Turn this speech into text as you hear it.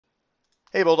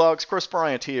Hey Bulldogs, Chris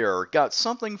Bryant here. Got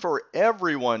something for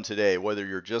everyone today, whether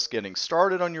you're just getting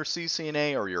started on your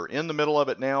CCNA or you're in the middle of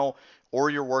it now, or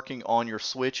you're working on your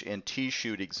switch and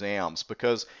T-shoot exams.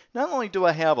 Because not only do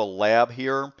I have a lab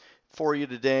here for you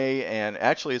today, and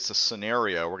actually it's a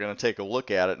scenario, we're going to take a look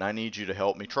at it, and I need you to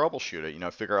help me troubleshoot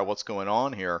it, figure out what's going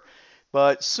on here.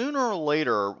 But sooner or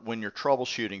later, when you're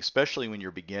troubleshooting, especially when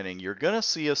you're beginning, you're going to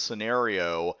see a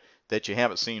scenario that you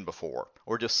haven't seen before,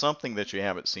 or just something that you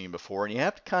haven't seen before, and you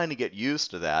have to kind of get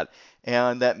used to that.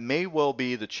 And that may well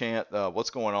be the what's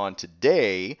going on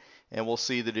today, and we'll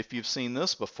see that if you've seen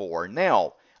this before.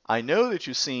 Now, I know that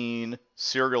you've seen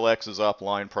serial X's up,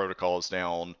 line protocols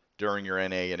down during your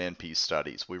NA and NP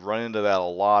studies. We've run into that a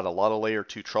lot of layer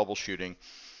 2 troubleshooting,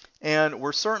 and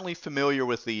we're certainly familiar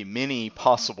with the many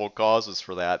possible causes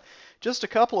for that. Just a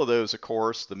couple of those, of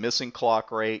course, the missing clock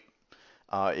rate.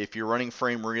 If you're running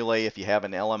frame relay, if you have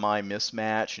an LMI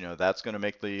mismatch, that's going to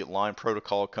make the line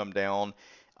protocol come down.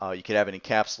 You could have an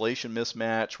encapsulation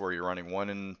mismatch where you're running one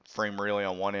in frame relay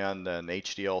on one end and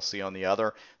HDLC on the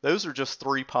other. Those are just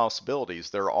three possibilities.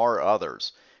 There are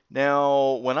others.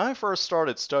 Now, when I first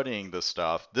started studying this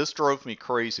stuff, this drove me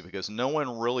crazy because no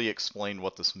one really explained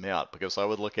what this meant. Because I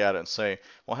would look at it and say,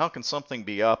 well, how can something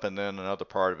be up and then another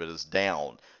part of it is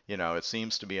down? It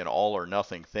seems to be an all or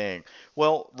nothing thing.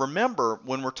 Well, remember,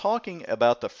 when we're talking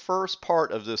about the first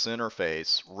part of this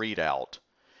interface, readout,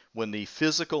 when the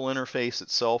physical interface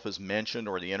itself is mentioned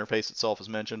or the interface itself is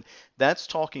mentioned, that's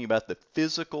talking about the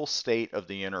physical state of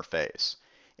the interface.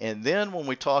 And then when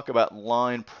we talk about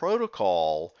line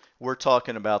protocol, we're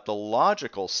talking about the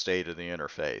logical state of the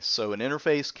interface. So an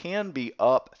interface can be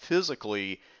up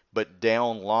physically but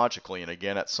down logically. And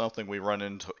again, that's something we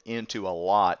run into a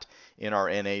lot in our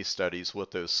NA studies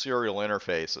with those serial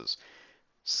interfaces.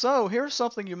 So here's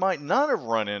something you might not have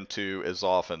run into as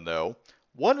often though.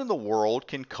 What in the world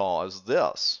can cause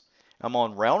this? I'm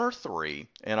on router 3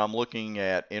 and I'm looking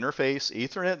at interface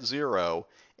Ethernet 0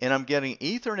 and I'm getting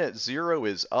Ethernet 0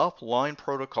 is up, line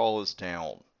protocol is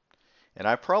down. And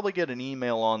I probably get an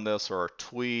email on this or a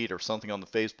tweet or something on the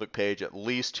Facebook page at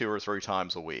least 2 or 3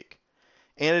 times a week.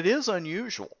 And it is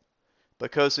unusual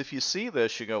because if you see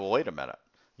this, you go, well, wait a minute.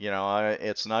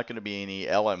 It's not going to be any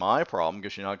LMI problem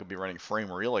because you're not going to be running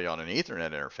frame relay on an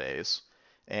Ethernet interface.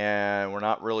 And we're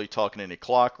not really talking any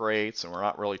clock rates and we're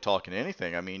not really talking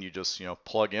anything. I mean, you just,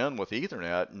 plug in with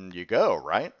Ethernet and you go,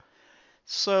 right?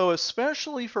 So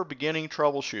especially for beginning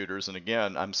troubleshooters, and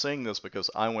again, I'm saying this because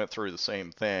I went through the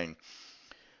same thing.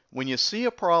 When you see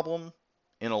a problem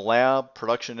in a lab,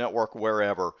 production network,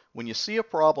 wherever, when you see a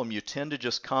problem, you tend to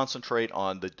just concentrate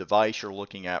on the device you're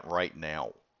looking at right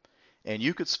now. And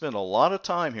you could spend a lot of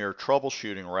time here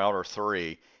troubleshooting router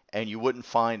 3 and you wouldn't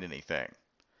find anything.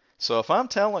 So if I'm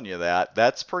telling you that,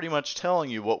 that's pretty much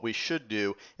telling you what we should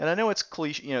do. And I know it's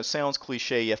cliche, it sounds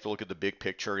cliche. You have to look at the big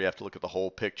picture, you have to look at the whole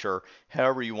picture,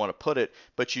 however you want to put it.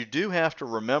 But you do have to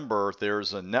remember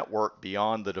there's a network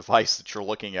beyond the device that you're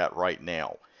looking at right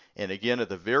now. And again, at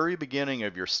the very beginning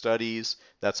of your studies,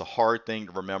 that's a hard thing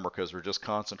to remember because we're just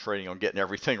concentrating on getting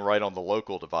everything right on the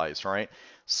local device, right?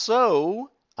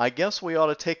 So I guess we ought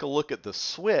to take a look at the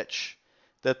switch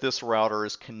that this router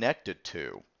is connected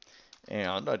to.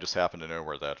 And I just happen to know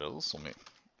where that is.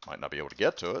 Might not be able to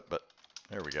get to it, but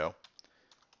there we go.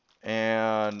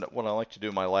 And what I like to do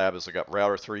in my lab is I got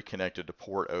router 3 connected to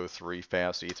port 03,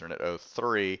 fast Ethernet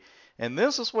 03. And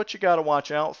this is what you got to watch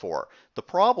out for. The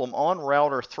problem on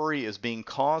router 3 is being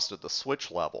caused at the switch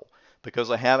level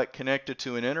because I have it connected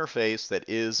to an interface that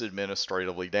is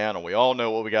administratively down. And we all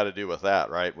know what we got to do with that,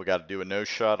 right? We got to do a no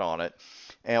shut on it.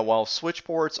 And while switch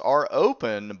ports are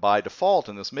open by default,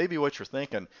 and this may be what you're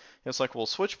thinking, it's like, well,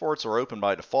 switch ports are open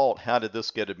by default. How did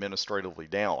this get administratively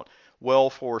down? Well,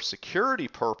 for security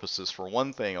purposes, for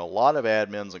one thing, a lot of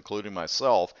admins, including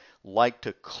myself, like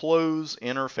to close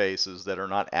interfaces that are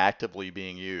not actively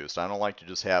being used. I don't like to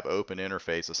just have open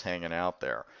interfaces hanging out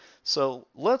there. So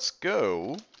let's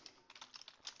go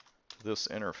to this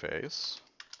interface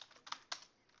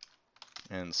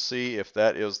and see if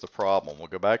that is the problem. We'll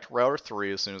go back to router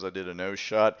 3 as soon as I did a no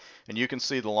shut, and you can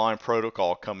see the line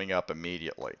protocol coming up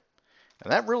immediately.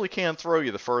 And that really can throw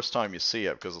you the first time you see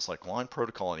it because it's like line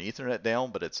protocol and Ethernet down,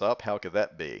 but it's up. How could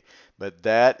that be? But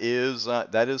that is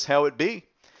how it be.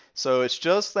 So it's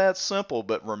just that simple.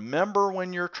 But remember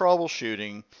when you're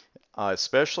troubleshooting,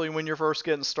 especially when you're first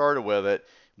getting started with it,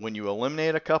 When you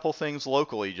eliminate a couple things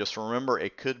locally, just remember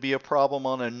it could be a problem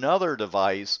on another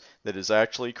device that is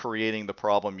actually creating the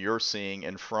problem you're seeing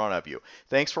in front of you.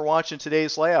 Thanks for watching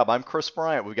today's lab. I'm Chris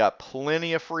Bryant. We've got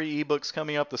plenty of free ebooks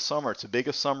coming up this summer. It's the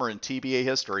biggest summer in TBA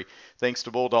history, thanks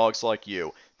to Bulldogs like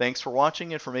you. Thanks for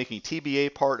watching and for making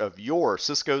TBA part of your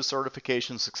Cisco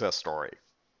certification success story.